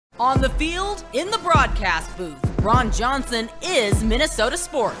On the field, in the broadcast booth, Ron Johnson is Minnesota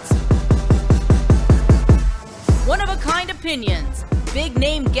sports. One-of-a-kind opinions,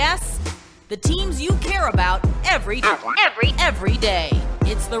 big-name guests, the teams you care about every day.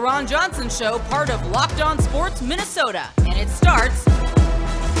 It's the Ron Johnson Show, part of Locked On Sports Minnesota, and it starts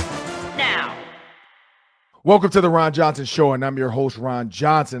now. Welcome to the Ron Johnson Show, and I'm your host, Ron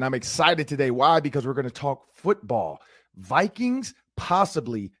Johnson. I'm excited today. Why? Because we're going to talk football. Vikings,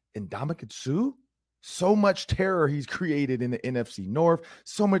 possibly Ndamukong. So much terror he's created in the NFC North.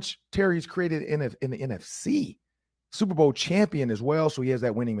 So much terror he's created in the NFC. Super Bowl champion as well, so he has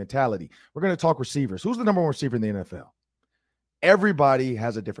that winning mentality. We're going to talk receivers. Who's the number one receiver in the NFL? Everybody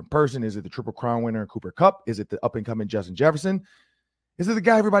has a different person. Is it the Triple Crown winner Cooper Kupp? Is it the up-and-coming Justin Jefferson? Is it the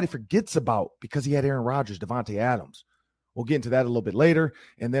guy everybody forgets about because he had Aaron Rodgers, Devontae Adams? We'll get into that a little bit later.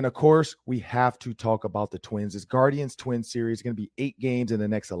 And then, of course, we have to talk about the Twins. This Guardians-Twins series is going to be 8 games in the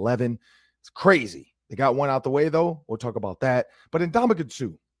next 11. It's crazy. They got one out the way, though. We'll talk about that. But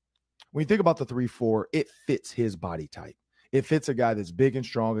Ndamukong, when you think about the 3-4, it fits his body type. It fits a guy that's big and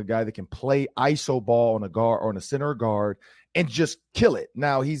strong, a guy that can play iso ball on a guard or on a center guard and just kill it.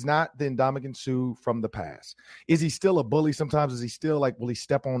 Now, he's not the Ndamukong from the past. Is he still a bully sometimes? Is he still like, will he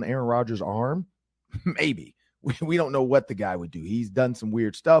step on Aaron Rodgers' arm? Maybe. We don't know what the guy would do. He's done some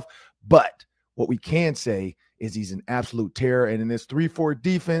weird stuff, but what we can say is he's an absolute terror. And in this 3-4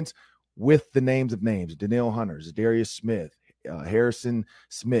 defense with the names of names, Danielle Hunters, Darius Smith, Harrison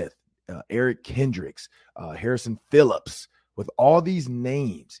Smith, Eric Kendricks, Harrison Phillips, with all these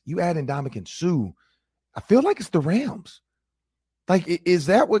names, you add Ndamukong, I feel like it's the Rams. Like, is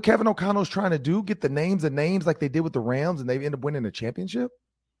that what Kevin O'Connell's trying to do? Get the names and names like they did with the Rams and they end up winning a championship?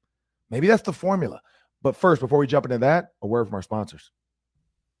 Maybe that's the formula. But first, before we jump into that, a word from our sponsors.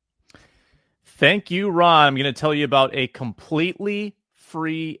 Thank you, Ron. I'm going to tell you about a completely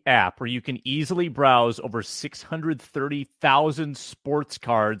free app where you can easily browse over 630,000 sports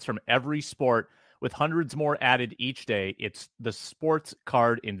cards from every sport with hundreds more added each day. It's the Sports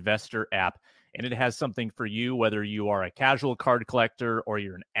Card Investor app, and it has something for you, whether you are a casual card collector or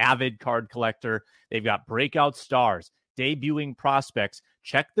you're an avid card collector. They've got breakout stars, debuting prospects.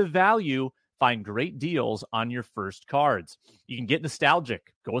 Check the value. Find great deals on your first cards. You can get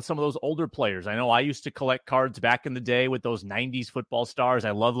nostalgic. Go with some of those older players. I know I used to collect cards back in the day with those 90s football stars.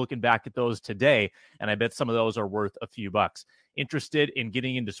 I love looking back at those today, and I bet some of those are worth a few bucks. Interested in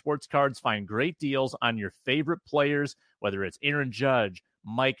getting into sports cards? Find great deals on your favorite players, whether it's Aaron Judge,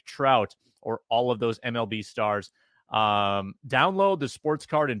 Mike Trout, or all of those MLB stars. Download the Sports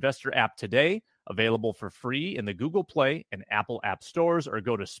Card Investor app today. Available for free in the Google Play and Apple App Stores, or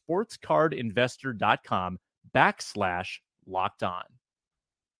go to sportscardinvestor.com/locked on.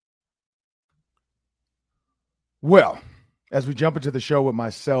 Well, as we jump into the show with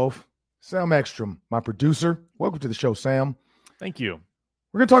myself, Sam Ekstrom, my producer. Welcome to the show, Sam. Thank you.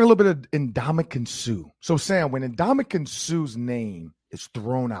 We're going to talk a little bit of Ndamukong. So, Sam, when Ndamukong's name is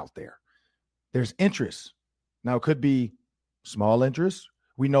thrown out there, there's interest. Now, it could be small interest.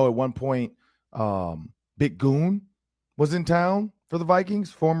 We know at one point, Big Goon was in town for the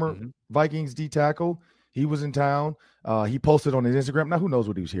Vikings, former Vikings D tackle. He was in town. He posted on his Instagram. Now, who knows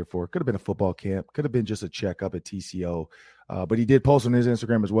what he was here for? Could have been a football camp. Could have been just a checkup at TCO. But he did post on his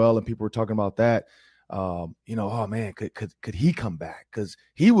Instagram as well, and people were talking about that. Oh man, could he come back? Because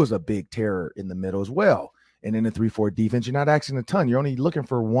he was a big terror in the middle as well. And in the 3-4 defense, you're not asking a ton. You're only looking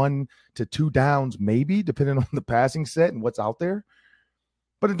for 1 to 2 downs, maybe, depending on the passing set and what's out there.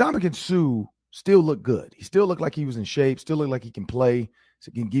 But Ndamukong still looked good. He still looked like he was in shape, still looked like he can play.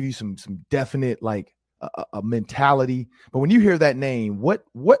 So he can give you some definite, like, a mentality. But when you hear that name, what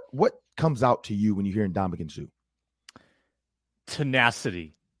comes out to you when you hear Ndamukong?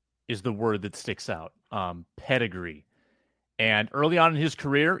 Tenacity is the word that sticks out. Pedigree. And early on in his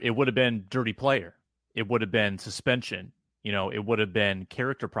career, it would have been dirty player. It would have been suspension. It would have been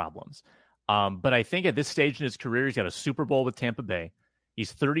character problems. But I think at this stage in his career, he's got a Super Bowl with Tampa Bay.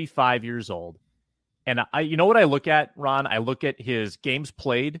 He's 35 years old. And you know what I look at, Ron? I look at his games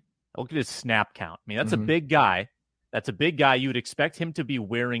played. I look at his snap count. I mean, that's a big guy. That's a big guy. You would expect him to be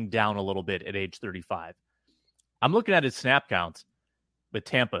wearing down a little bit at age 35. I'm looking at his snap counts with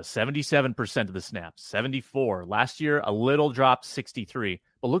Tampa, 77% of the snaps, 74. Last year, a little drop, 63.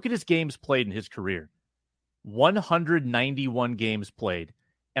 But look at his games played in his career. 191 games played.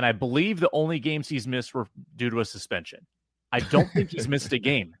 And I believe the only games he's missed were due to a suspension. I don't think he's missed a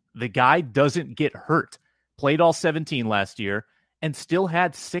game. The guy doesn't get hurt. Played all 17 last year and still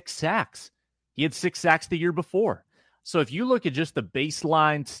had 6 sacks. He had 6 sacks the year before. So if you look at just the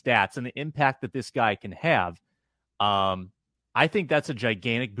baseline stats and the impact that this guy can have, I think that's a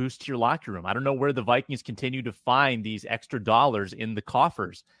gigantic boost to your locker room. I don't know where the Vikings continue to find these extra dollars in the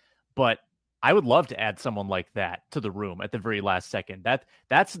coffers, but I would love to add someone like that to the room at the very last second.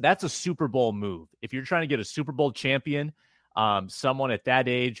 That's a Super Bowl move. If you're trying to get a Super Bowl champion, someone at that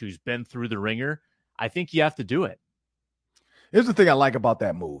age who's been through the ringer, I think you have to do it. Here's the thing I like about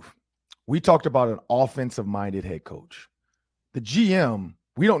that move. We talked about an offensive-minded head coach. The GM,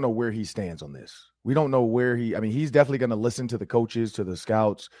 we don't know where he stands on this. We don't know where he's definitely going to listen to the coaches, to the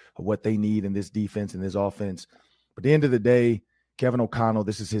scouts, of what they need in this defense and this offense. But at the end of the day, Kevin O'Connell,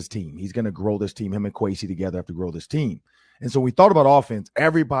 this is his team. He's going to grow this team. Him and Kwesi together have to grow this team. And so we thought about offense.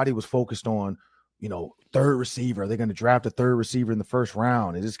 Everybody was focused on, third receiver. Are they going to draft a third receiver in the first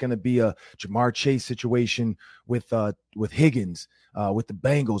round? Is this going to be a Jamar Chase situation with Higgins, with the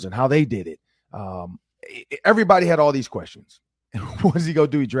Bengals and how they did it? Everybody had all these questions. And what does he go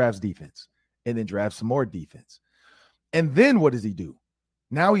do? He drafts defense and then drafts some more defense. And then what does he do?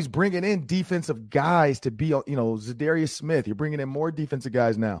 Now he's bringing in defensive guys to be, Zadarius Smith. You're bringing in more defensive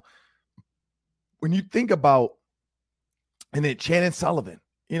guys now. When you think about, and then Shannon Sullivan,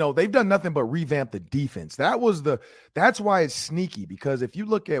 they've done nothing but revamp the defense. That's why it's sneaky, because if you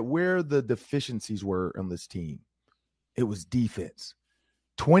look at where the deficiencies were on this team, it was defense.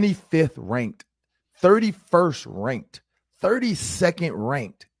 25th ranked, 31st ranked, 32nd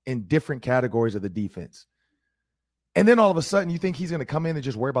ranked in different categories of the defense. And then all of a sudden you think he's going to come in and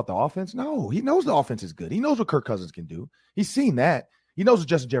just worry about the offense? No, he knows the offense is good. He knows what Kirk Cousins can do. He's seen that. He knows what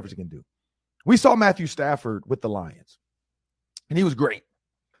Justin Jefferson can do. We saw Matthew Stafford with the Lions, and he was great.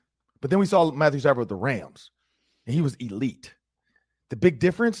 But then we saw Matthew Stafford with the Rams, and he was elite. The big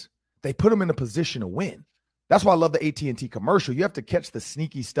difference, they put him in a position to win. That's why I love the AT&T commercial. You have to catch the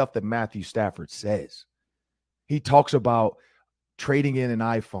sneaky stuff that Matthew Stafford says. He talks about trading in an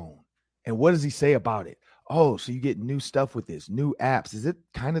iPhone. And what does he say about it? Oh, so you get new stuff with this, new apps. Is it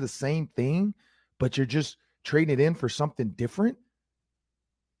kind of the same thing, but you're just trading it in for something different?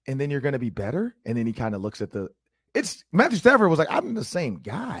 And then you're going to be better? And then he kind of looks at Matthew Stafford was like, I'm the same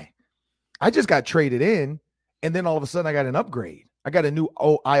guy. I just got traded in, and then all of a sudden I got an upgrade. I got a new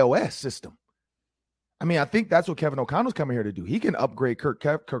iOS system. I think that's what Kevin O'Connell's coming here to do. He can upgrade Kirk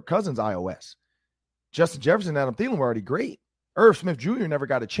Cousins' iOS. Justin Jefferson and Adam Thielen were already great. Irv Smith Jr. never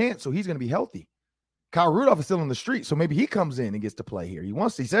got a chance, so he's going to be healthy. Kyle Rudolph is still in the street, so maybe he comes in and gets to play here. He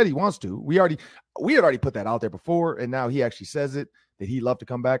said he wants to. We had already put that out there before, and now he actually says it, that he'd love to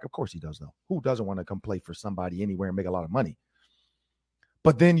come back. Of course he does, though. Who doesn't want to come play for somebody anywhere and make a lot of money?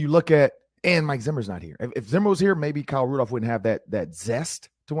 But then you look at, and Mike Zimmer's not here. If Zimmer was here, maybe Kyle Rudolph wouldn't have that zest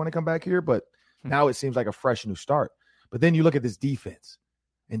to want to come back here, but now it seems like a fresh new start. But then you look at this defense,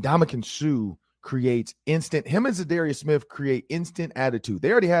 and Ndamukong Suh creates him and Zadarius Smith create instant attitude.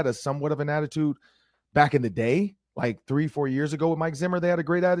 They already had somewhat of an attitude back in the day, like 3-4 years ago with Mike Zimmer. They had a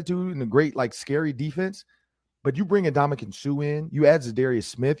great attitude and a great, scary defense. But you bring Ndamukong Suh in, you add Zadarius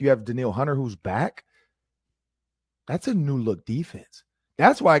Smith, you have Danielle Hunter who's back. That's a new look defense.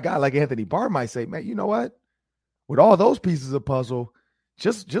 That's why a guy like Anthony Barr might say, man, you know what? With all those pieces of puzzle,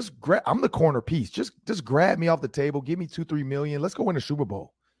 just grab. I'm the corner piece. Just grab me off the table. Give me $2-3 million. Let's go win a Super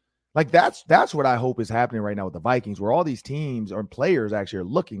Bowl. That's what I hope is happening right now with the Vikings, where all these teams or players actually are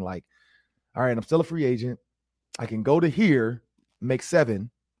looking like, all right, I'm still a free agent. I can go to here, make 7,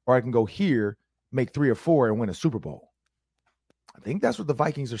 or I can go here, make 3 or 4 and win a Super Bowl. I think that's what the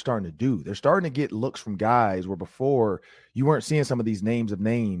Vikings are starting to do. They're starting to get looks from guys where before you weren't seeing some of these names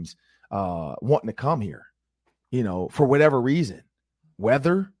wanting to come here, for whatever reason.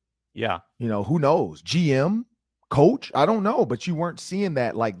 Weather. Yeah. Who knows? GM, coach, I don't know, but you weren't seeing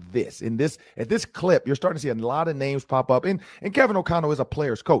that like this. At this clip, you're starting to see a lot of names pop up. And Kevin O'Connell is a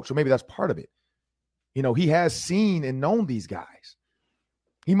player's coach, so maybe that's part of it. He has seen and known these guys.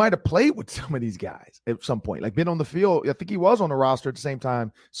 He might have played with some of these guys at some point, been on the field. I think he was on the roster at the same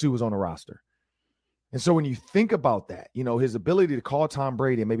time Suh was on the roster. And so when you think about that, his ability to call Tom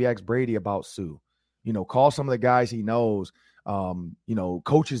Brady and maybe ask Brady about Suh, call some of the guys he knows,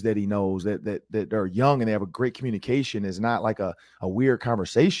 coaches that he knows that are young and they have a great communication is not like a weird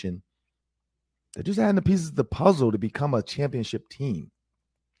conversation. They're just adding the pieces of the puzzle to become a championship team.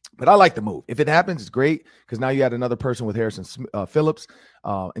 But I like the move. If it happens, it's great because now you add another person with Harrison Phillips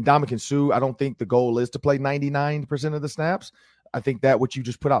and Ndamukong Suh. I don't think the goal is to play 99% of the snaps. I think that what you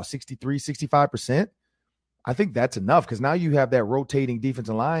just put out, 63, 65%, I think that's enough because now you have that rotating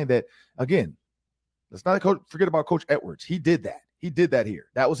defensive line that, again, let's not forget about Coach Edwards. He did that. He did that here.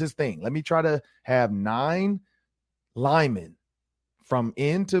 That was his thing. Let me try to have 9 linemen from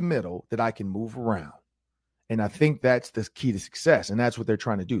end to middle that I can move around. And I think that's the key to success, and that's what they're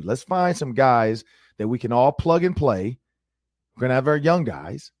trying to do. Let's find some guys that we can all plug and play We're going to have our young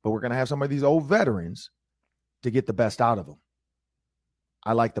guys, but we're going to have some of these old veterans to get the best out of them.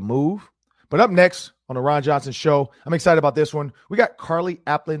 I like the move. But up next on the Ron Johnson Show, I'm excited about this one. We got Carly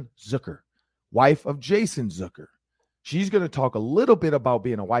Applin Zucker, wife of Jason Zucker. She's going to talk a little bit about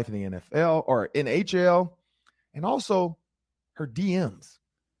being a wife in the NFL or NHL, and also her DMs.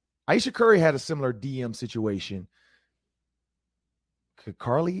 Aisha Curry had a similar DM situation. Could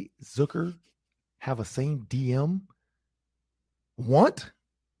Carly Zucker have a same DM want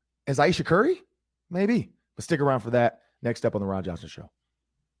as Aisha Curry? Maybe. But stick around for that. Next up on the Ron Johnson Show.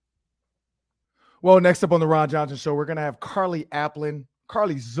 Well, next up on the Ron Johnson Show, we're going to have Carly Applin,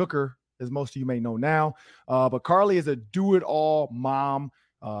 Carly Zucker, as most of you may know now. But Carly is a do-it-all mom,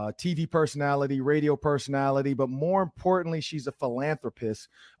 TV personality, radio personality, but more importantly, she's a philanthropist.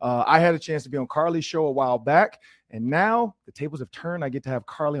 I had a chance to be on Carly's show a while back, and now the tables have turned. I get to have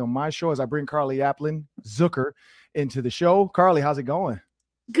Carly on my show as I bring Carly Applin Zucker into the show. Carly, how's it going?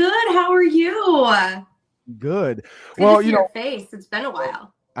 Good. How are you? Good. Well, to see your face. It's been a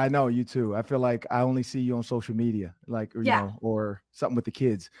while. I know, you too. I feel like I only see you on social media, like, you know, or something with the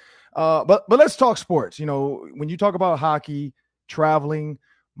kids. But let's talk sports. You know, when you talk about hockey, traveling,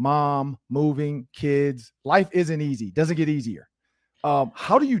 mom, moving, kids, life isn't easy. Doesn't get easier.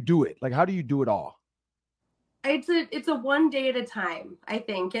 How do you do it? Like, how do you do it all? It's a one day at a time, I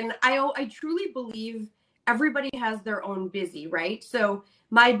think. And I truly believe everybody has their own busy, right? So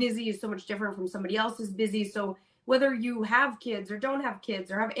my busy is so much different from somebody else's busy. So whether you have kids or don't have kids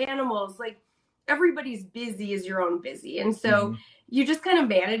or have animals, like everybody's busy is your own busy. And so you just kind of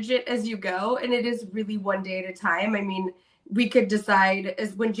manage it as you go. And it is really one day at a time. I mean, we could decide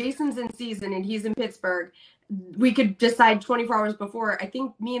as when Jason's in season and he's in Pittsburgh, we could decide 24 hours before, I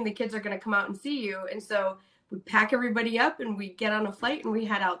think me and the kids are going to come out and see you. And so we pack everybody up and we get on a flight and we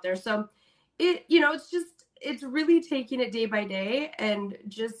head out there. So it's really taking it day by day and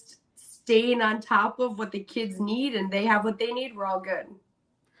just staying on top of what the kids need, and they have what they need. We're all good.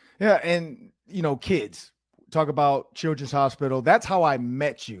 Yeah. And, you know, kids talk about Children's Hospital. That's how I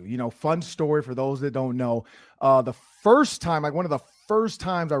met you. You know, fun story for those that don't know. The first time, like one of the first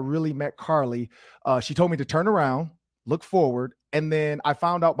times I really met Carly, she told me to turn around, look forward. And then I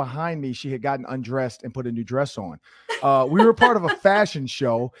found out behind me, she had gotten undressed and put a new dress on. We were part of a fashion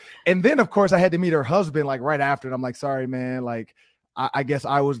show. And then, of course, I had to meet her husband like right after. And I'm like, sorry, man. Like, I guess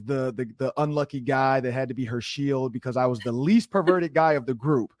I was the unlucky guy that had to be her shield because I was the least perverted guy of the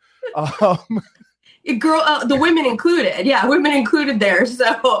group. The women included. Yeah, women included there.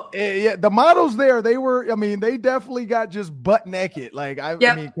 So yeah, the models there, they definitely got just butt naked. Like, I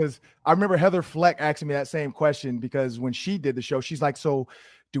mean, because I remember Heather Fleck asking me that same question because when she did the show, she's like, so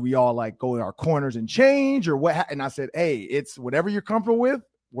do we all like go in our corners and change or what? And I said, hey, it's whatever you're comfortable with.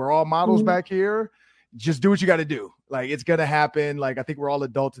 We're all models back here. Just do what you got to do. Like, it's going to happen. Like, I think we're all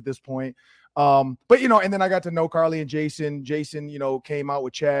adults at this point. But, you know, and then I got to know Carly and Jason. Jason, you know, came out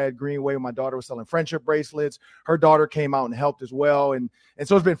with Chad Greenway. My daughter was selling friendship bracelets. Her daughter came out and helped as well. And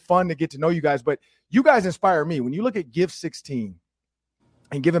so it's been fun to get to know you guys. But you guys inspire me. When you look at Give 16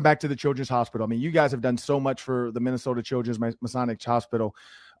 and giving back to the Children's Hospital, I mean, you guys have done so much for the Minnesota Children's Masonic Hospital.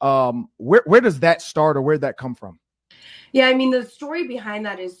 Where does that start or where did that come from? Yeah, I mean, the story behind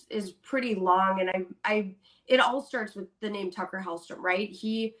that is pretty long. And it all starts with the name Tucker Hellstrom, right?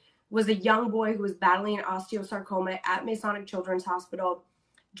 He was a young boy who was battling osteosarcoma at Masonic Children's Hospital.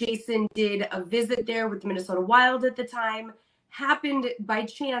 Jason did a visit there with the Minnesota Wild at the time, happened by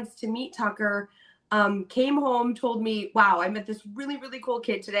chance to meet Tucker, came home, told me, wow, I met this really, really cool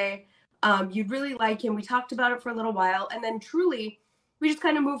kid today. You'd really like him. We talked about it for a little while. And then truly, we just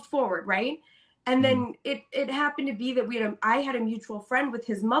kind of moved forward, right? And then it happened to be that I had a mutual friend with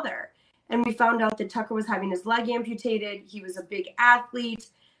his mother. And we found out that Tucker was having his leg amputated. He was a big athlete.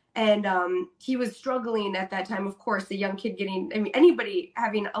 And he was struggling at that time. Of course, the young kid anybody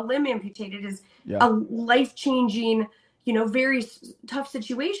having a limb amputated is a life-changing, very tough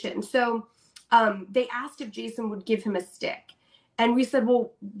situation. So they asked if Jason would give him a stick. And we said,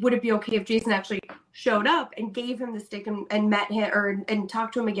 well, would it be okay if Jason actually showed up and gave him the stick and met him and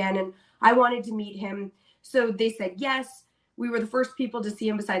talked to him again? And I wanted to meet him. So they said yes. We were the first people to see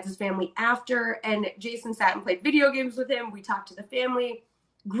him besides his family after. And Jason sat and played video games with him. We talked to the family,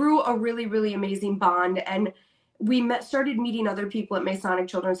 grew a really, really amazing bond. And we started meeting other people at Masonic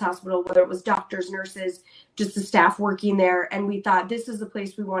Children's Hospital, whether it was doctors, nurses, just the staff working there. And we thought this is the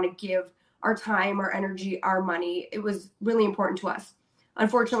place we want to give our time, our energy, our money. It was really important to us.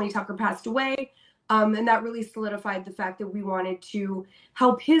 Unfortunately, Tucker passed away. And that really solidified the fact that we wanted to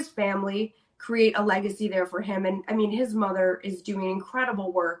help his family create a legacy there for him. And I mean, his mother is doing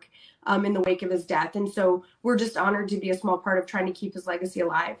incredible work in the wake of his death. And so we're just honored to be a small part of trying to keep his legacy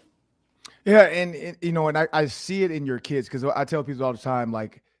alive. Yeah. And I see it in your kids, because I tell people all the time,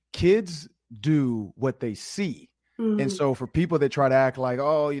 like, kids do what they see. And so for people that try to act like,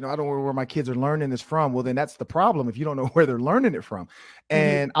 oh, I don't know where my kids are learning this from, well, then that's the problem if you don't know where they're learning it from.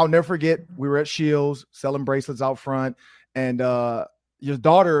 And I'll never forget, we were at Shields selling bracelets out front, and your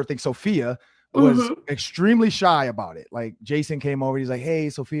daughter, I think Sophia, was extremely shy about it. Like, Jason came over, he's like, hey,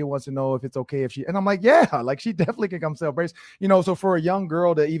 Sophia wants to know if it's okay if she, and I'm like, yeah, like, she definitely can come sell bracelets. So for a young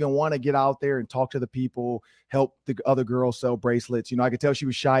girl to even want to get out there and talk to the people, help the other girls sell bracelets, I could tell she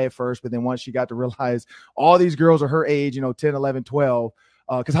was shy at first, but then once she got to realize all these girls are her age, 10, 11, 12,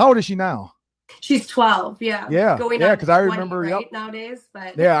 because how old is she now? She's 12. Yeah. Because I remember, right, nowadays,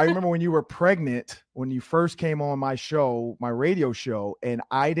 but yeah, I remember when you were pregnant, when you first came on my show, my radio show, and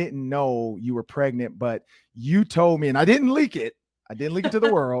I didn't know you were pregnant, but you told me, and I didn't leak it. I didn't leak it to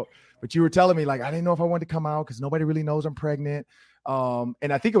the world, but you were telling me, like, I didn't know if I wanted to come out because nobody really knows I'm pregnant.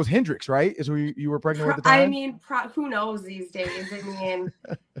 And I think it was Hendrix, right? Is who you were pregnant with at the time? I mean, who knows these days? I mean,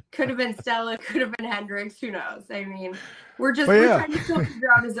 could have been Stella, could have been Hendrix. Who knows? I mean, we're trying to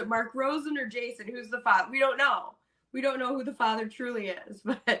figure out, is it Mark Rosen or Jason? Who's the father? We don't know. We don't know who the father truly is,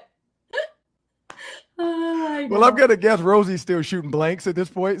 but well, I'm gonna guess Rosie's still shooting blanks at this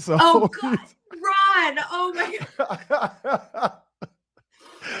point. So, oh God, Ron! Oh my God.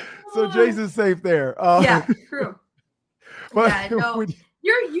 So Jason's safe there. Yeah, true. But yeah, no,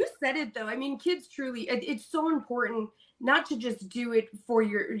 you said it though. I mean, kids truly, it's so important not to just do it for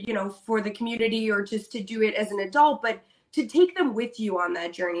for the community or just to do it as an adult, but to take them with you on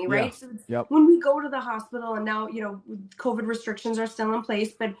that journey, right? Yeah. So when we go to the hospital, and now, COVID restrictions are still in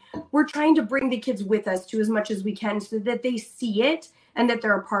place, but we're trying to bring the kids with us to as much as we can so that they see it and that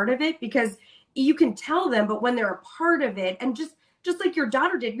they're a part of it, because you can tell them, but when they're a part of it, and just like your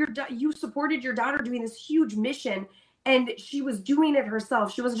daughter did, you supported your daughter doing this huge mission, and she was doing it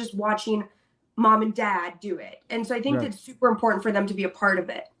herself. She wasn't just watching mom and dad do it. And so I think it's super important for them to be a part of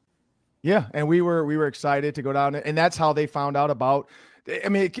it. Yeah. And we were excited to go down, and that's how they found out about, I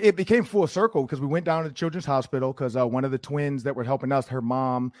mean, it became full circle because we went down to the Children's Hospital because one of the twins that were helping us, her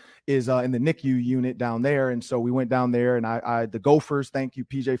mom is in the NICU unit down there. And so we went down there, and I the Gophers, thank you,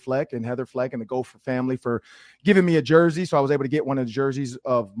 PJ Fleck and Heather Fleck and the Gopher family for giving me a jersey. So I was able to get one of the jerseys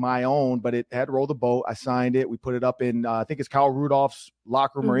of my own, but it had rolled the boat. I signed it. We put it up in, I think it's Kyle Rudolph's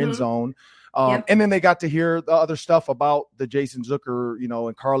locker room or end zone. And then they got to hear the other stuff about the Jason Zucker,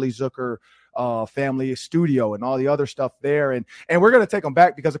 and Carly Zucker family studio and all the other stuff there. And we're going to take them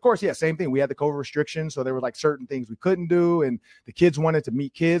back because, of course, same thing. We had the COVID restrictions. So there were like certain things we couldn't do. And the kids wanted to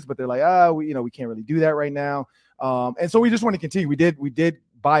meet kids, but they're like, we can't really do that right now. And so we just want to continue. We did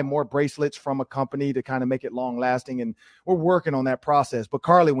buy more bracelets from a company to kind of make it long lasting. And we're working on that process. But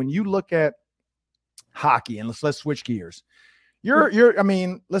Carly, when you look at hockey, and let's switch gears, I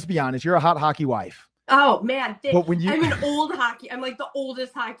mean, let's be honest, you're a hot hockey wife. Oh man, but when I'm an old hockey. I'm like the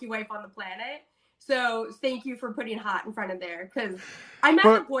oldest hockey wife on the planet. So thank you for putting hot in front of there, because I'm at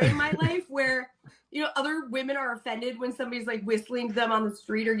the point in my life where other women are offended when somebody's like whistling to them on the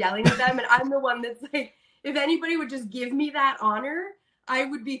street or yelling at them, and I'm the one that's like, if anybody would just give me that honor, I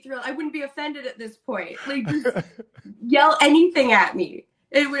would be thrilled. I wouldn't be offended at this point. Like, just yell anything at me.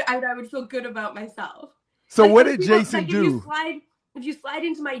 I would feel good about myself. So like, what did Jason do? If you slide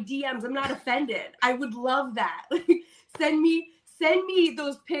into my DMs, I'm not offended. I would love that. Like, send me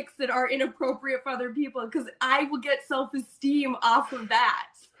those pics that are inappropriate for other people, because I will get self-esteem off of that.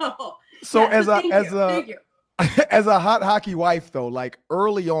 So as a hot hockey wife, though, like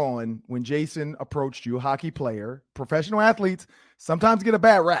early on when Jason approached you, a hockey player, professional athletes sometimes get a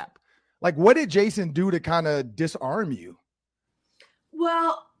bad rap. Like, what did Jason do to kind of disarm you?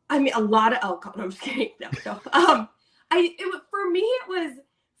 Well, I mean, a lot of alcohol. No, I'm just kidding. No. For me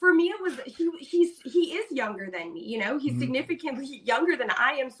it was he is younger than me. He's significantly younger than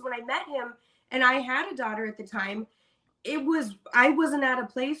I am. So when I met him and I had a daughter at the time, I wasn't at a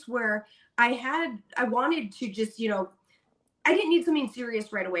place where I wanted to just, I didn't need something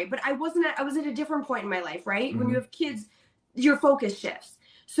serious right away, but I was at a different point in my life, right? When you have kids, your focus shifts.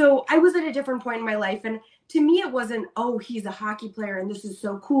 So I was at a different point in my life, and to me, it wasn't, oh, he's a hockey player and this is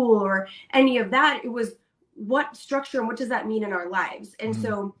so cool or any of that. It was, what structure and what does that mean in our lives? And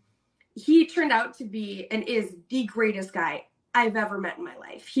so he turned out to be and is the greatest guy I've ever met in my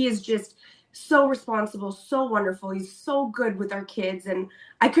life. He is just so responsible, so wonderful. He's so good with our kids, and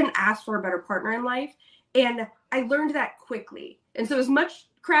I couldn't ask for a better partner in life. And I learned that quickly. And so as much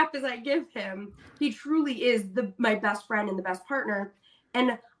crap as I give him, he truly is my best friend and the best partner.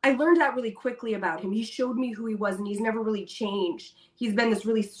 And I learned that really quickly about him. He showed me who he was, and he's never really changed. He's been this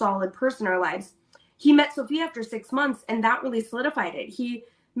really solid person in our lives. He met Sophia after 6 months, and that really solidified it. He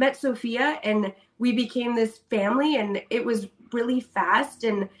met Sophia, and we became this family, and it was really fast.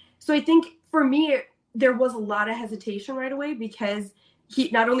 And so I think for me, there was a lot of hesitation right away because he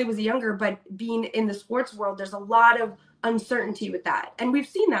not only was younger, but being in the sports world, there's a lot of uncertainty with that. And we've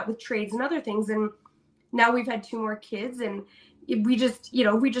seen that with trades and other things. And now we've had 2 more kids, and we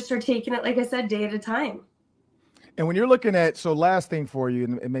just are taking it, like I said, day at a time. And when you're looking at, so last thing for you,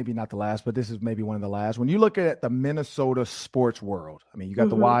 and maybe not the last, but this is maybe one of the last. When you look at the Minnesota sports world, I mean, you got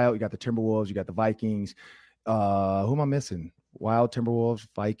the Wild, you got the Timberwolves, you got the Vikings. Who am I missing? Wild, Timberwolves,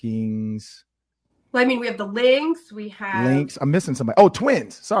 Vikings. Well, I mean, we have the Lynx. We have Lynx. I'm missing somebody. Oh,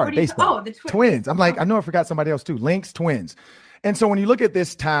 Twins. Sorry, baseball. The Twins. I'm like, I know I forgot somebody else too. Lynx, Twins. And so when you look at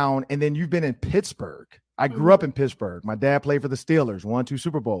this town, and then you've been in Pittsburgh. I grew up in Pittsburgh. My dad played for the Steelers, won 2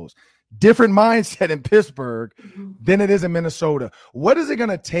 Super Bowls. Different mindset in Pittsburgh than it is in Minnesota. What is it going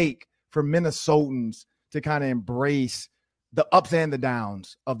to take for Minnesotans to kind of embrace the ups and the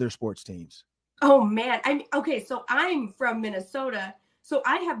downs of their sports teams? Oh, man. Okay, so I'm from Minnesota, so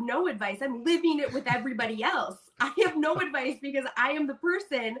I have no advice. I'm living it with everybody else. I have no advice because I am the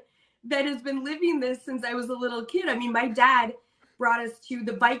person that has been living this since I was a little kid. I mean, my dad brought us to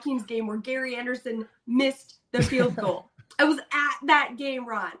the Vikings game where Gary Anderson missed the field goal. I was at that game,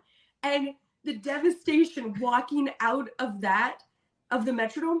 Ron. And the devastation walking out of the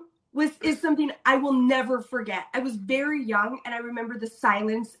Metrodome is something I will never forget. I was very young, and I remember the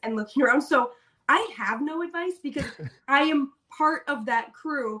silence and looking around. So I have no advice because I am part of that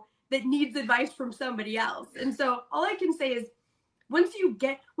crew that needs advice from somebody else. And so all I can say is once we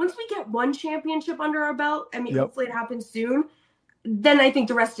get one championship under our belt, I mean, hopefully it happens soon, then I think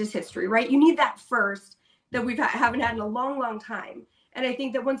the rest is history, right? You need that first that we haven't had in a long, long time. And I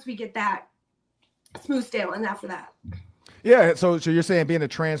think that once we get that, smooth sailing after that. Yeah, so you're saying being a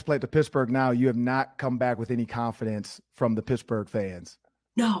transplant to Pittsburgh now, you have not come back with any confidence from the Pittsburgh fans?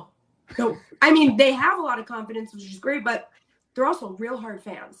 No. I mean, they have a lot of confidence, which is great, but they're also real hard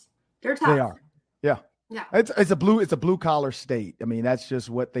fans. They're tough. They are. Yeah. Yeah. It's a blue collar state. I mean, that's just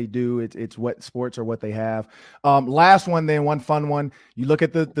what they do. It's what sports are, what they have. Last one, then one fun one. You look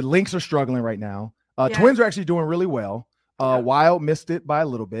at the Lynx are struggling right now. Twins are actually doing really well. Wild missed it by a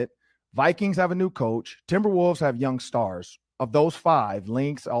little bit. Vikings have a new coach. Timberwolves have young stars. Of those 5,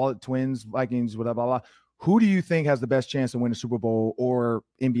 Lynx, all Twins, Vikings, blah, blah, blah. Who do you think has the best chance to win a Super Bowl or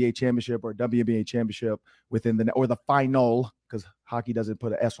NBA championship or WNBA championship or the final, because hockey doesn't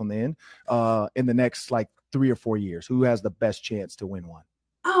put an S on the end, in the next like 3 or 4 years? Who has the best chance to win one?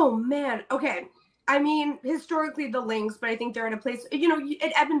 Oh, man. Okay. I mean, historically the Lynx, but I think they're in a place,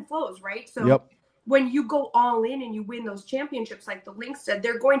 it ebb and flows, right? So when you go all in and you win those championships, like the Lynx said,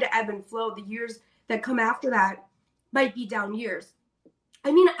 they're going to ebb and flow. The years that come after that might be down years.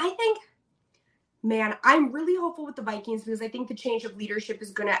 I mean, I think, man, I'm really hopeful with the Vikings because I think the change of leadership is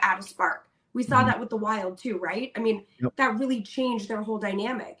going to add a spark. We saw that with the Wild too, right? I mean, that really changed their whole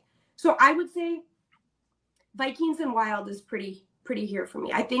dynamic. So I would say Vikings and Wild is pretty here for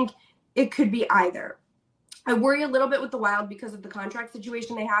me. I think it could be either. I worry a little bit with the Wild because of the contract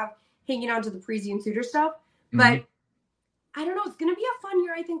situation they have hanging on to the Parisi and Suter stuff. But I don't know. It's going to be a fun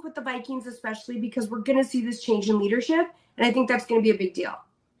year, I think, with the Vikings, especially because we're going to see this change in leadership. And I think that's going to be a big deal.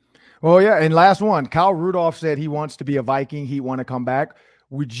 Well, yeah. And last one, Kyle Rudolph said he wants to be a Viking. He want to come back.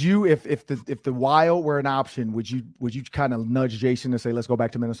 Would you, if the Wild were an option, would you kind of nudge Jason to say, let's go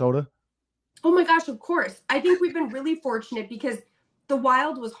back to Minnesota? Oh my gosh, of course. I think we've been really fortunate because the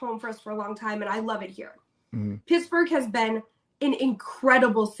Wild was home for us for a long time, and I love it here. Pittsburgh has been an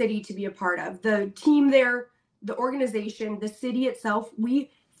incredible city to be a part of. The team there, the organization, the city itself,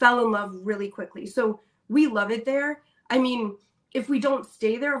 we fell in love really quickly. So we love it there. I mean, if we don't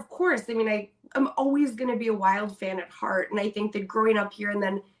stay there, of course, I mean, I'm always going to be a Wild fan at heart. And I think that growing up here and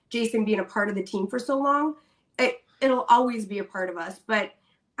then Jason being a part of the team for so long, it'll always be a part of us. But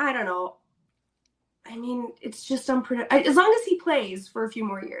I don't know. I mean, it's just unpredictable. As long as he plays for a few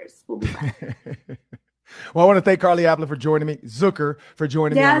more years, we'll be fine. Well, I want to thank Carly Appler for joining me, Zucker for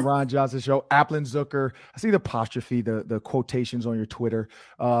joining me on the Ron Johnson Show. Applin Zucker. I see the apostrophe, the quotations on your Twitter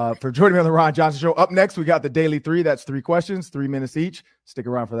for joining me on the Ron Johnson Show. Up next, we got the Daily 3. That's 3 questions, 3 minutes each. Stick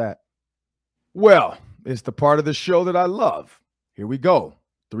around for that. Well, it's the part of the show that I love. Here we go.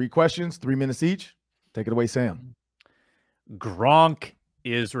 3 questions, 3 minutes each. Take it away, Sam. Gronk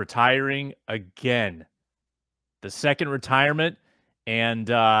is retiring again. The second retirement. And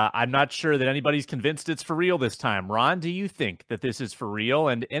I'm not sure that anybody's convinced it's for real this time. Ron, do you think that this is for real?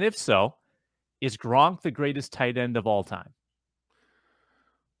 And if so, is Gronk the greatest tight end of all time?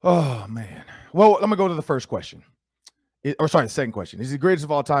 Oh, man. Well, I'm going to go to the first question. The second question. Is he the greatest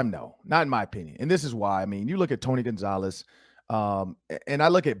of all time? No, not in my opinion. And this is why. I mean, you look at Tony Gonzalez, and I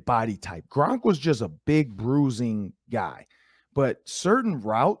look at body type. Gronk was just a big bruising guy. But certain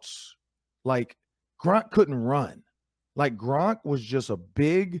routes, like Gronk couldn't run. Like Gronk was just a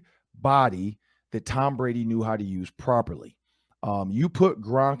big body that Tom Brady knew how to use properly. You put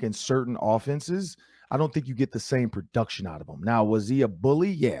Gronk in certain offenses, I don't think you get the same production out of him. Now, was he a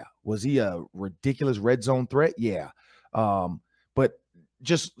bully? Yeah. Was he a ridiculous red zone threat? Yeah. But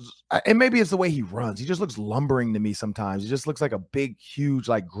just, and maybe it's the way he runs. He just looks lumbering to me sometimes. He just looks like a big, huge,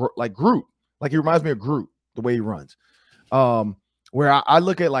 like Groot. Like he reminds me of Groot, the way he runs. Where I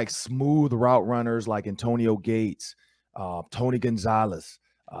look at like smooth route runners like Antonio Gates, Tony Gonzalez,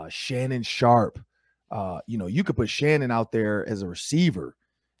 Shannon Sharp. You could put Shannon out there as a receiver,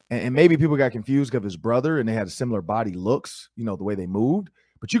 and maybe people got confused of his brother and they had similar body looks, the way they moved,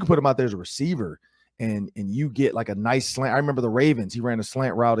 but you could put him out there as a receiver and you get like a nice slant. I remember the Ravens, he ran a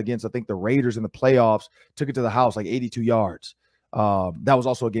slant route against, I think, the Raiders in the playoffs, took it to the house, like 82 yards. That was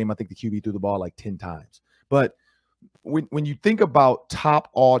also a game, I think the QB threw the ball like 10 times. But when you think about top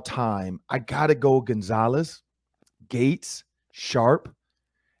all time, I got to go Gonzalez, Gates, Sharp,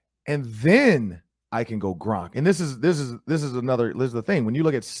 and then I can go Gronk. And this is the thing. When you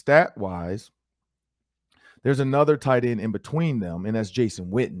look at stat wise, there's another tight end in between them, and that's Jason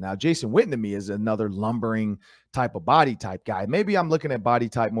Witten. Now, Jason Witten to me is another lumbering type of body type guy. Maybe I'm looking at body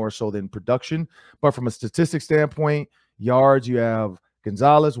type more so than production, but from a statistic standpoint, yards, you have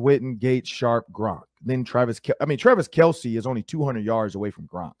Gonzalez, Witten, Gates, Sharp, Gronk. Then Travis Kelce is only 200 yards away from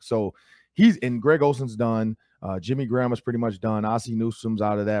Gronk. So and Greg Olson's done. Jimmy Graham is pretty much done. Ossie Newsom's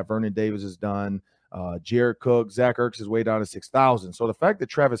out of that. Vernon Davis is done. Jared Cook, Zach Ertz is way down to 6,000. So the fact that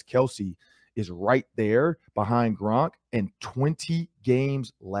Travis Kelce is right there behind Gronk and 20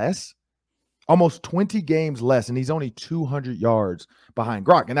 games less, almost 20 games less, and he's only 200 yards behind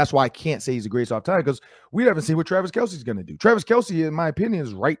Gronk. And that's why I can't say he's the greatest all time, because we haven't seen what Travis Kelce's going to do. Travis Kelce, in my opinion,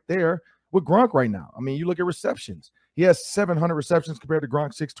 is right there with Gronk right now. I mean, you look at receptions. He has 700 receptions compared to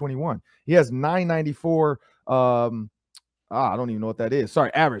Gronk 621. He has 994 I don't even know what that is.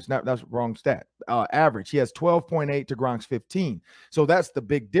 Sorry, average. That's wrong stat. Average. He has 12.8 to Gronk's 15. So that's the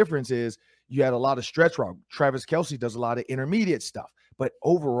big difference is you had a lot of stretch route. Travis Kelce does a lot of intermediate stuff. But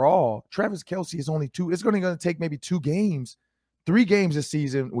overall, Travis Kelce is only two. It's going to take maybe 3 games this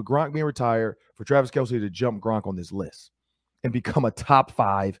season with Gronk being retired for Travis Kelce to jump Gronk on this list and become a top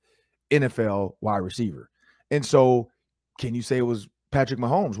 5 NFL wide receiver. And so can you say it was Patrick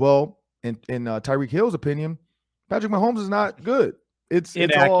Mahomes? Well, in Tyreek Hill's opinion, Patrick Mahomes is not good. It's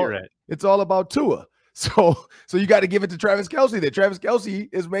inaccurate. It's all about Tua. So you got to give it to Travis Kelce there. Travis Kelce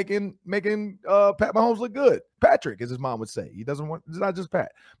is making Pat Mahomes look good. Patrick, as his mom would say. He doesn't want, it's not just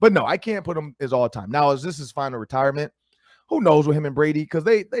Pat. But no, I can't put him as all time. Now, is this his final retirement? Who knows with him and Brady? Because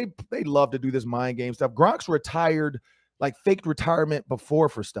they love to do this mind game stuff. Gronk's retired, like faked retirement before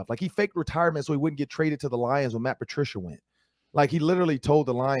for stuff. Like he faked retirement so he wouldn't get traded to the Lions when Matt Patricia went. Like he literally told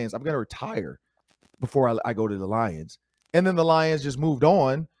the Lions, I'm going to retire before I go to the Lions. And then the Lions just moved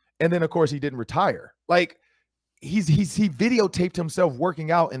on. And then, of course, he didn't retire. Like he videotaped himself working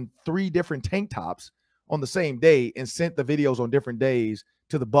out in 3 different tank tops on the same day and sent the videos on different days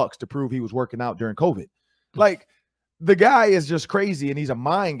to the Bucs to prove he was working out during COVID. Like the guy is just crazy and he's a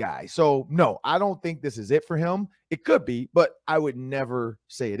mind guy. So no, I don't think this is it for him. It could be, but I would never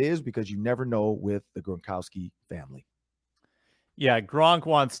say it is because you never know with the Gronkowski family. Yeah, Gronk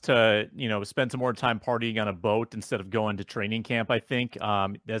wants to, spend some more time partying on a boat instead of going to training camp, I think.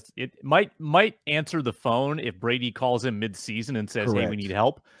 It might answer the phone if Brady calls him mid-season and says, Correct. Hey, we need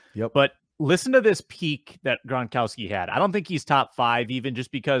help. Yep. But listen to this peak that Gronkowski had. I don't think he's top 5 even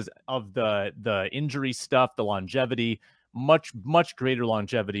just because of the injury stuff, the longevity, much, much greater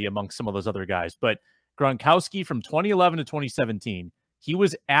longevity amongst some of those other guys. But Gronkowski from 2011 to 2017, he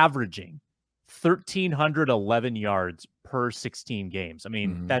was averaging 1,311 yards per 16 games. I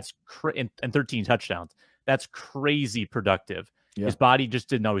mean, that's and 13 touchdowns. That's crazy productive. Yeah. His body just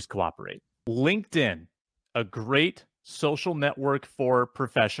didn't always cooperate. LinkedIn, a great social network for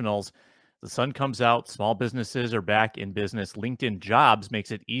professionals. The sun comes out, small businesses are back in business. LinkedIn Jobs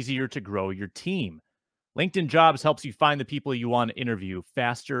makes it easier to grow your team. LinkedIn Jobs helps you find the people you want to interview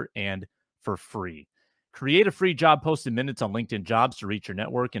faster and for free. Create a free job post in minutes on LinkedIn Jobs to reach your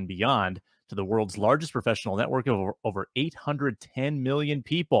network and beyond to the world's largest professional network of over 810 million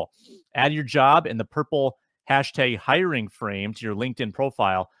people. Add your job in the purple hashtag hiring frame to your LinkedIn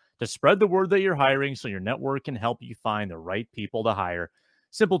profile to spread the word that you're hiring so your network can help you find the right people to hire.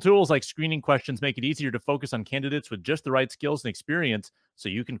 Simple tools like screening questions make it easier to focus on candidates with just the right skills and experience so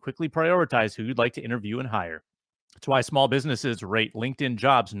you can quickly prioritize who you'd like to interview and hire. That's why small businesses rate LinkedIn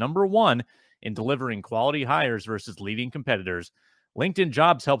Jobs #1 in delivering quality hires versus leading competitors. LinkedIn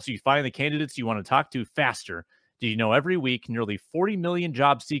Jobs helps you find the candidates you want to talk to faster. Did you know every week nearly 40 million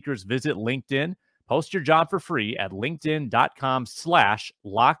job seekers visit LinkedIn? Post your job for free at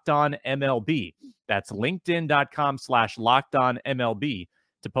linkedin.com/lockedonmlb. That's linkedin.com/lockedonmlb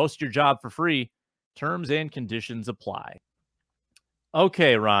to post your job for free. Terms and conditions apply.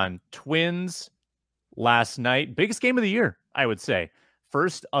 Okay, Ron, Twins last night. Biggest game of the year, I would say.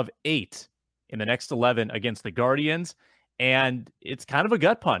 First of 8 in the next 11 against the Guardians. And it's kind of a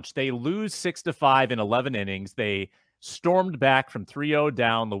gut punch. They lose 6-5 in 11 innings. They stormed back from 3-0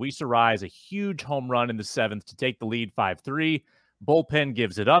 down. Luis Arraez, a huge home run in the 7th to take the lead 5-3. Bullpen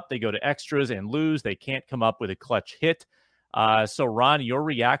gives it up. They go to extras and lose. They can't come up with a clutch hit. So, Ron, your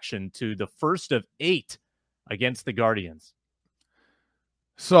reaction to the first of 8 against the Guardians?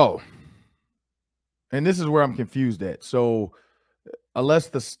 So, and this is where I'm confused at. So, unless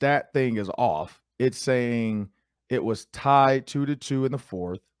the stat thing is off, it's saying it was tied 2-2 in the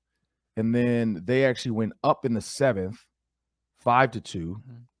 4th. And then they actually went up in the 7th, 5-2.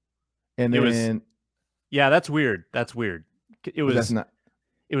 And then that's weird. That's weird. It was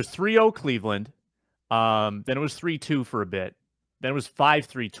 3-0 Cleveland. Then it was 3-2 for a bit. Then it was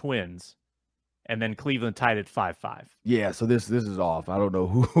 5-3 Twins. And then Cleveland tied at 5-5. Yeah, so this is off. I don't know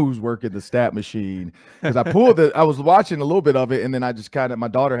who's working the stat machine. Because I was watching a little bit of it, and then I just my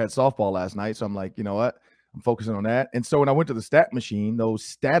daughter had softball last night, so I'm like, you know what? I'm focusing on that. And so when I went to the stat machine, those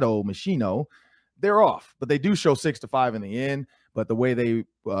Stato Machino, they're off. But they do show 6-5 in the end. But the way they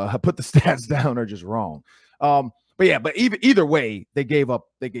put the stats down are just wrong. But either way, they gave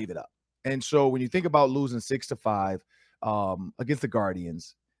it up. And so when you think about losing 6-5 against the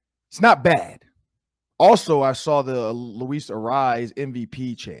Guardians, it's not bad. Also, I saw the Luis Arraez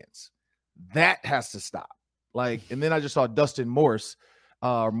MVP chance. That has to stop. And then I just saw Dustin Morse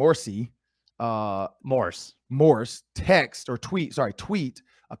tweet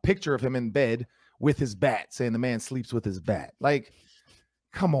a picture of him in bed with his bat, saying the man sleeps with his bat.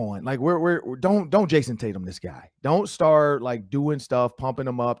 Come on. Don't Jason Tatum this guy. Don't start doing stuff, pumping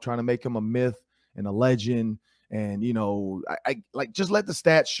him up, trying to make him a myth and a legend. And, just let the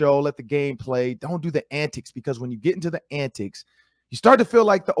stats show, let the game play. Don't do the antics, because when you get into the antics, you start to feel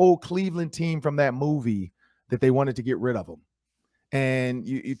like the old Cleveland team from that movie that they wanted to get rid of them. And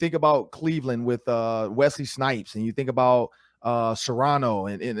you think about Cleveland with Wesley Snipes, and you think about Serrano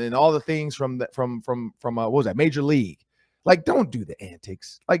and all the things from what was that, Major League. Don't do the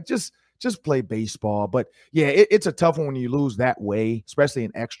antics. Just play baseball. But yeah, it's a tough one when you lose that way, especially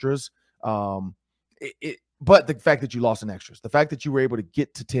in extras. But the fact that you lost in extras, the fact that you were able to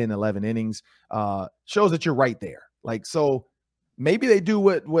get to 10, 11 innings shows that you're right there. So maybe they do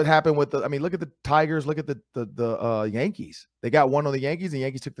what happened with look at the Tigers, look at the Yankees. They got one on the Yankees, and the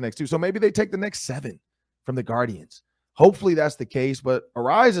Yankees took the next 2. So maybe they take the next 7 from the Guardians. Hopefully that's the case. But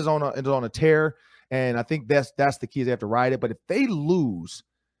Arraez is on a tear, and I think that's the key. They have to ride it. But if they lose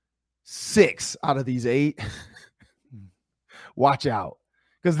 6 out of these 8, watch out.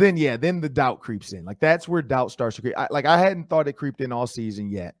 Because then the doubt creeps in. That's where doubt starts to creep. I hadn't thought it creeped in all season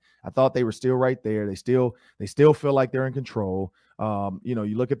yet. I thought they were still right there. They still feel like they're in control.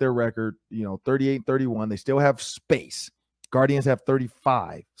 You look at their record, 38-31. They still have space. Guardians have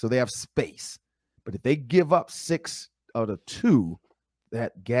 35, so they have space. But if they give up 6 out of 2,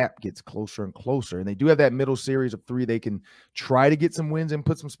 that gap gets closer and closer. And they do have that middle series of 3. They can try to get some wins and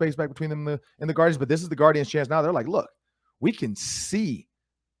put some space back between them and the Guardians. But this is the Guardians' chance now. They're like, look, we can see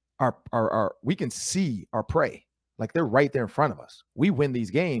our prey. They're right there in front of us. We win these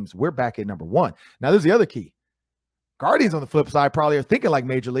games, we're back at number 1. Now, there's the other key. Guardians on the flip side probably are thinking like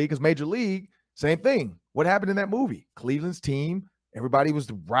Major League, because Major League, same thing. What happened in that movie? Cleveland's team, everybody was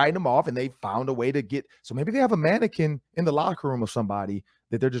riding them off, and they found a way to get. So maybe they have a mannequin in the locker room of somebody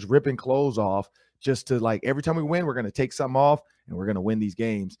that they're just ripping clothes off, just to every time we win, we're going to take something off and we're going to win these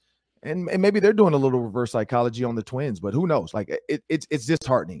games. And maybe they're doing a little reverse psychology on the Twins, but who knows? It's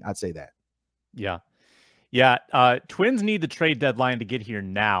disheartening. I'd say that. Yeah. Twins need the trade deadline to get here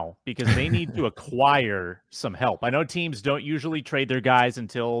now, because they need to acquire some help. I know teams don't usually trade their guys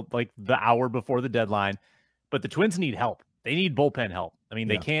until the hour before the deadline, but the Twins need help. They need bullpen help.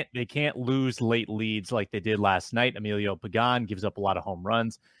 They can't lose late leads like they did last night. Emilio Pagan gives up a lot of home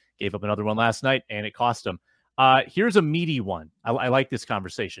runs, gave up another one last night, and it cost them. Here's a meaty one. I like this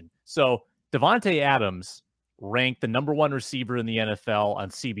conversation. So Devontae Adams ranked the number one receiver in the NFL on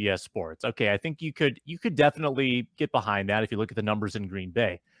CBS Sports. Okay, I think you could definitely get behind that if you look at the numbers in Green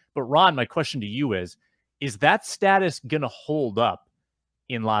Bay. But Ron, my question to you is that status going to hold up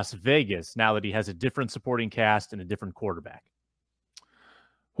in Las Vegas now that he has a different supporting cast and a different quarterback?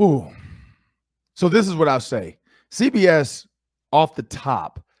 Ooh. So this is what I'll say. CBS off the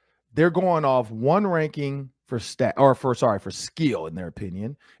top, they're going off one ranking for skill in their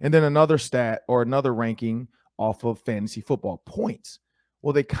opinion, and then another stat or another ranking off of fantasy football points.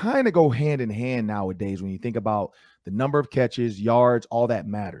 Well, they kind of go hand in hand nowadays when you think about the number of catches, yards, all that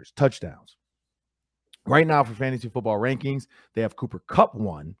matters, touchdowns. Right now for fantasy football rankings, they have Cooper Kupp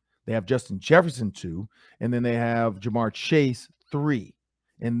 1, they have Justin Jefferson 2, and then they have Jamar Chase 3.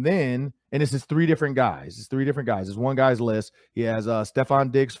 And this is three different guys. It's one guy's list. He has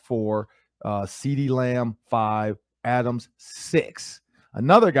Stephon Diggs 4, CeeDee Lamb 5, Adams 6.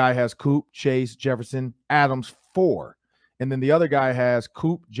 Another guy has Coop, Chase, Jefferson, Adams 4. And then the other guy has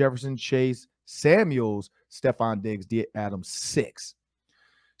Coop, Jefferson, Chase, Samuels, Stephon Diggs, Adams 6.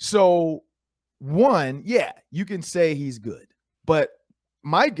 So one, yeah, you can say he's good. But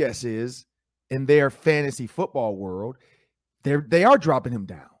my guess is in their fantasy football world, they are dropping him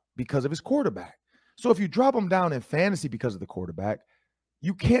down because of his quarterback. So if you drop him down in fantasy because of the quarterback,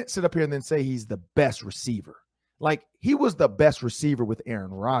 you can't sit up here and then say he's the best receiver. Like, he was the best receiver with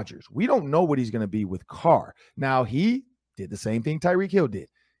Aaron Rodgers. We don't know what he's going to be with Carr. Now, he did the same thing Tyreek Hill did.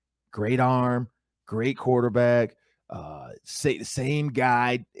 Great arm, great quarterback, same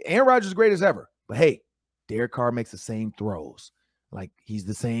guy. Aaron Rodgers is great as ever. But, hey, Derek Carr makes the same throws. Like, he's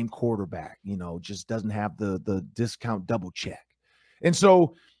the same quarterback, just doesn't have the discount double check. And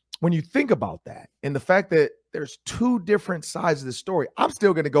so when you think about that and the fact that there's two different sides of the story, I'm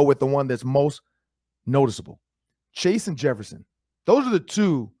still going to go with the one that's most noticeable. Chase and Jefferson. Those are the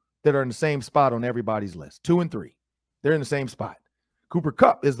two that are in the same spot on everybody's list, 2 and 3. They're in the same spot. Cooper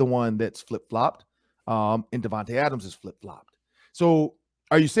Kupp is the one that's flip-flopped, and Davante Adams is flip-flopped. So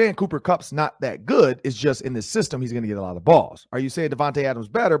are you saying Cooper Kupp's not that good? It's just in this system, he's going to get a lot of balls. Are you saying Davante Adams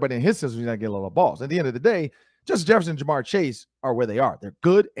better, but in his system, he's not going to get a lot of balls? At the end of the day, Justin Jefferson and Jamar Chase are where they are. They're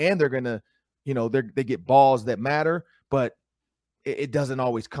good, and they're going to, they get balls that matter, but it doesn't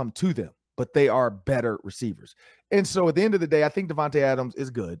always come to them. But they are better receivers. And so at the end of the day, I think Davante Adams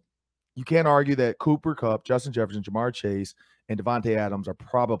is good. You can't argue that Cooper Kupp, Justin Jefferson, Jamar Chase, and Davante Adams are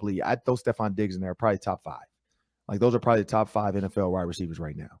probably, I'd throw Stephon Diggs in there, probably top 5. Like, those are probably the top 5 NFL wide receivers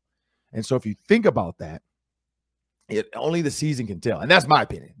right now. And so if you think about that, only the season can tell. And that's my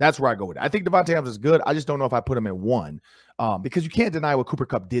opinion. That's where I go with it. I think Davante Adams is good. I just don't know if I put him at 1 because you can't deny what Cooper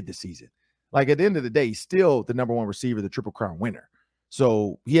Kupp did this season. Like, at the end of the day, he's still the number 1 receiver, the Triple Crown winner.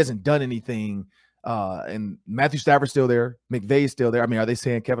 So he hasn't done anything. And Matthew Stafford's still there. McVay's still there. I mean, are they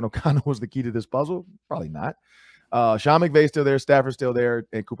saying Kevin O'Connell was the key to this puzzle? Probably not. Sean McVay's still there. Stafford's still there.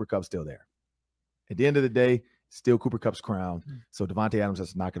 And Cooper Kupp's still there. At the end of the day, still Cooper Kupp's crown. So Davante Adams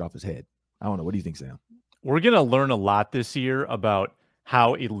has to knock it off his head. I don't know. What do you think, Sam? We're going to learn a lot this year about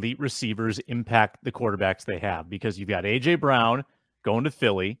how elite receivers impact the quarterbacks they have, because you've got A.J. Brown going to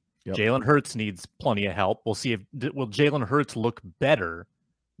Philly. Yep. Jalen Hurts needs plenty of help. We'll see will Jalen Hurts look better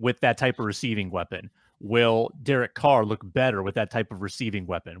with that type of receiving weapon? Will Derek Carr look better with that type of receiving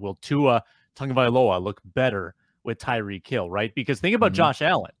weapon? Will Tua Tagovailoa look better with Tyreek Hill, right? Because think about Josh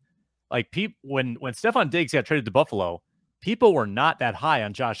Allen. Like, when Stephon Diggs got traded to Buffalo, people were not that high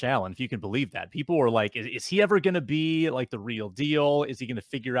on Josh Allen, if you can believe that. People were like, is he ever going to be like the real deal? Is he going to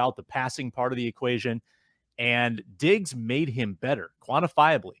figure out the passing part of the equation? And Diggs made him better,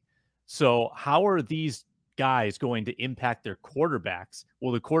 quantifiably. So how are these guys going to impact their quarterbacks?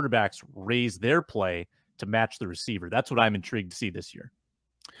 Will the quarterbacks raise their play to match the receiver? That's what I'm intrigued to see this year.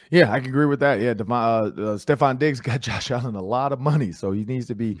 Yeah, I can agree with that. Yeah, Stephon Diggs got Josh Allen a lot of money, so he needs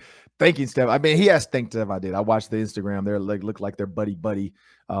to be thanking Stephon. I mean, he has to thank Stephon. I watched the Instagram. They're look like they're buddy.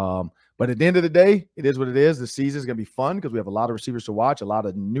 But at the end of the day, it is what it is. The season is going to be fun because we have a lot of receivers to watch, a lot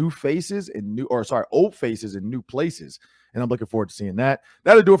of new faces and old faces in new places. And I'm looking forward to seeing that.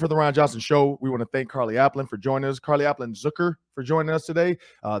 That'll do it for the Ron Johnson Show. We want to thank Carly Applin for joining us. Carly Applin Zucker for joining us today.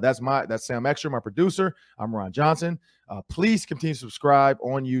 That's Sam Extra, my producer. I'm Ron Johnson. Please continue to subscribe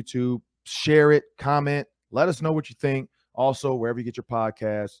on YouTube. Share it, comment. Let us know what you think. Also, wherever you get your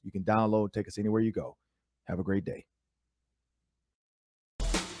podcasts, you can download, take us anywhere you go. Have a great day.